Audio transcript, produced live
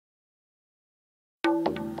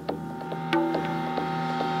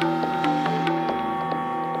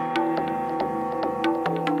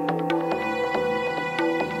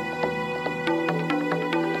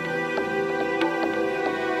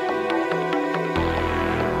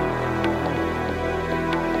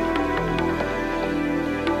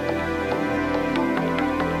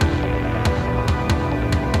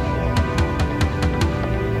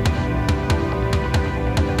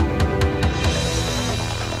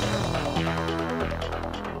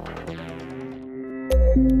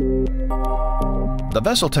The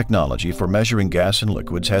vessel technology for measuring gas and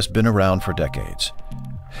liquids has been around for decades.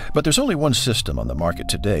 But there's only one system on the market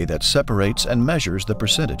today that separates and measures the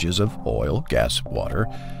percentages of oil, gas, water,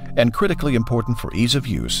 and critically important for ease of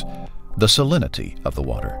use, the salinity of the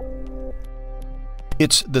water.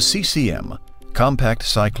 It's the CCM, Compact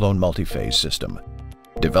Cyclone Multiphase System,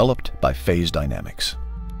 developed by Phase Dynamics.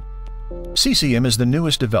 CCM is the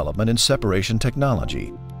newest development in separation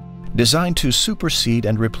technology, designed to supersede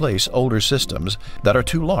and replace older systems that are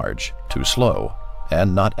too large, too slow,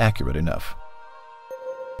 and not accurate enough.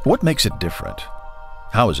 What makes it different?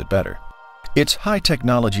 How is it better? Its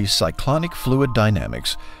high-technology cyclonic fluid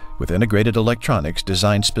dynamics with integrated electronics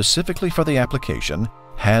designed specifically for the application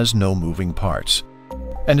has no moving parts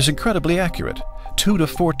and is incredibly accurate, 2 to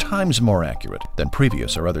 4 times more accurate than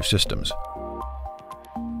previous or other systems.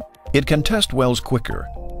 It can test wells quicker,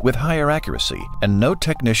 with higher accuracy and no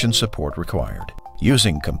technician support required.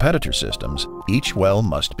 Using competitor systems, each well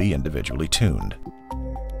must be individually tuned.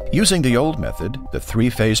 Using the old method, the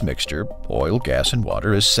 3-phase mixture, oil, gas, and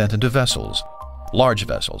water, is sent into vessels. Large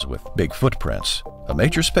vessels with big footprints, a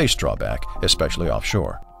major space drawback, especially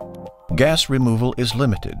offshore. Gas removal is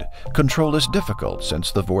limited. Control is difficult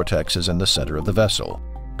since the vortex is in the center of the vessel.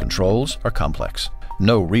 Controls are complex.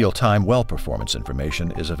 No real-time well performance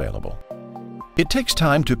information is available. It takes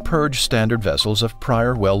time to purge standard vessels of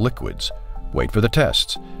prior well liquids, wait for the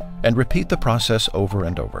tests, and repeat the process over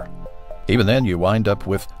and over. Even then, you wind up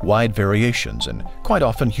with wide variations and quite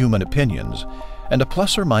often human opinions, and a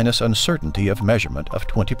plus or minus uncertainty of measurement of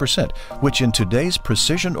 20%, which in today's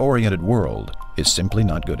precision-oriented world is simply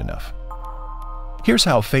not good enough. Here's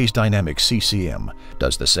how Phase Dynamics CCM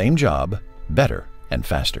does the same job better and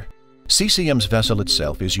faster. CCM's vessel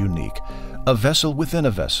itself is unique, a vessel within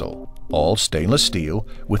a vessel, all stainless steel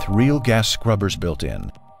with real gas scrubbers built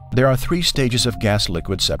in. There are 3 stages of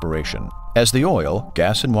gas-liquid separation. As the oil,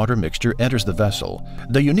 gas, and water mixture enters the vessel,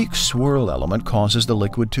 the unique swirl element causes the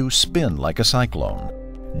liquid to spin like a cyclone.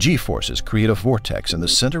 G-forces create a vortex in the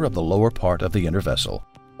center of the lower part of the inner vessel.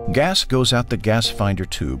 Gas goes out the gas finder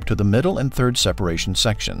tube to the middle and third separation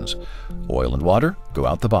sections. Oil and water go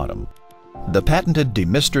out the bottom. The patented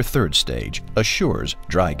demister third stage assures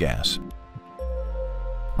dry gas.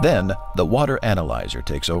 Then, the water analyzer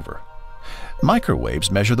takes over. Microwaves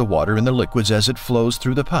measure the water in the liquids as it flows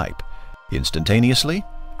through the pipe, instantaneously,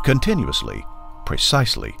 continuously,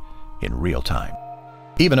 precisely, in real time.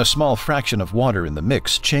 Even a small fraction of water in the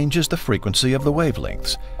mix changes the frequency of the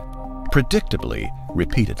wavelengths, predictably,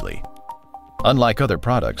 repeatedly. Unlike other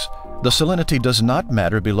products, the salinity does not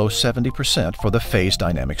matter below 70% for the Phase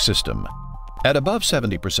Dynamics system. At above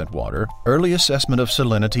 70% water, early assessment of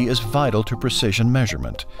salinity is vital to precision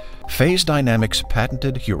measurement. Phase Dynamics'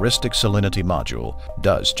 patented heuristic salinity module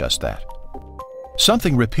does just that.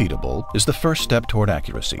 Something repeatable is the first step toward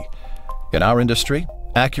accuracy. In our industry,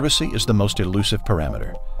 accuracy is the most elusive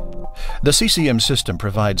parameter. The CCM system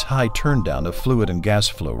provides high turndown of fluid and gas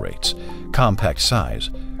flow rates, compact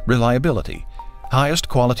size, reliability, highest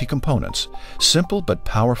quality components, simple but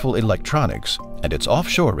powerful electronics, and it's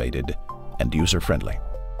offshore rated and user-friendly.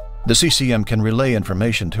 The CCM can relay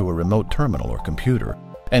information to a remote terminal or computer,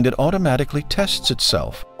 and it automatically tests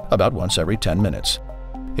itself about once every 10 minutes.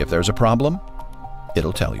 If there's a problem,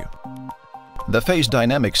 it'll tell you. The Phase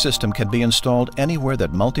Dynamics system can be installed anywhere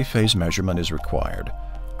that multi-phase measurement is required.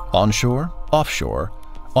 Onshore, offshore,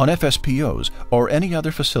 on FSPOs, or any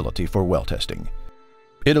other facility for well testing.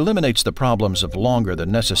 It eliminates the problems of longer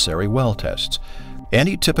than necessary well tests.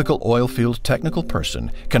 Any typical oil field technical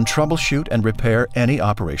person can troubleshoot and repair any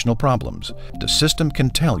operational problems. The system can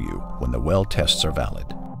tell you when the well tests are valid.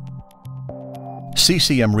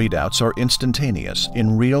 CCM readouts are instantaneous,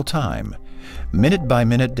 in real time.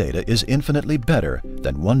 Minute-by-minute data is infinitely better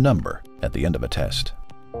than one number at the end of a test.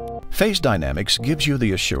 Phase Dynamics gives you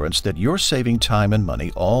the assurance that you're saving time and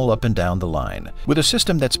money all up and down the line with a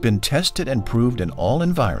system that's been tested and proved in all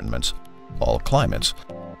environments, all climates,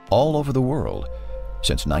 all over the world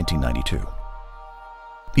since 1992.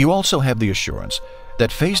 You also have the assurance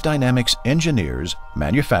that Phase Dynamics engineers,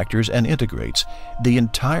 manufactures, and integrates the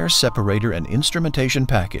entire separator and instrumentation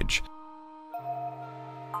package.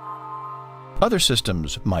 Other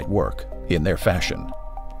systems might work in their fashion,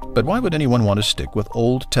 but why would anyone want to stick with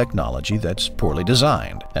old technology that's poorly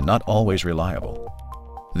designed and not always reliable?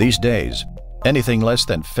 These days, anything less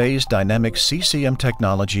than Phase Dynamics CCM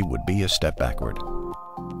technology would be a step backward,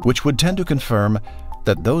 which would tend to confirm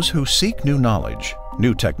that those who seek new knowledge,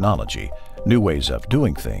 new technology, new ways of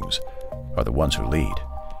doing things are the ones who lead.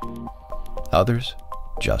 Others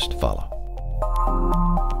just follow.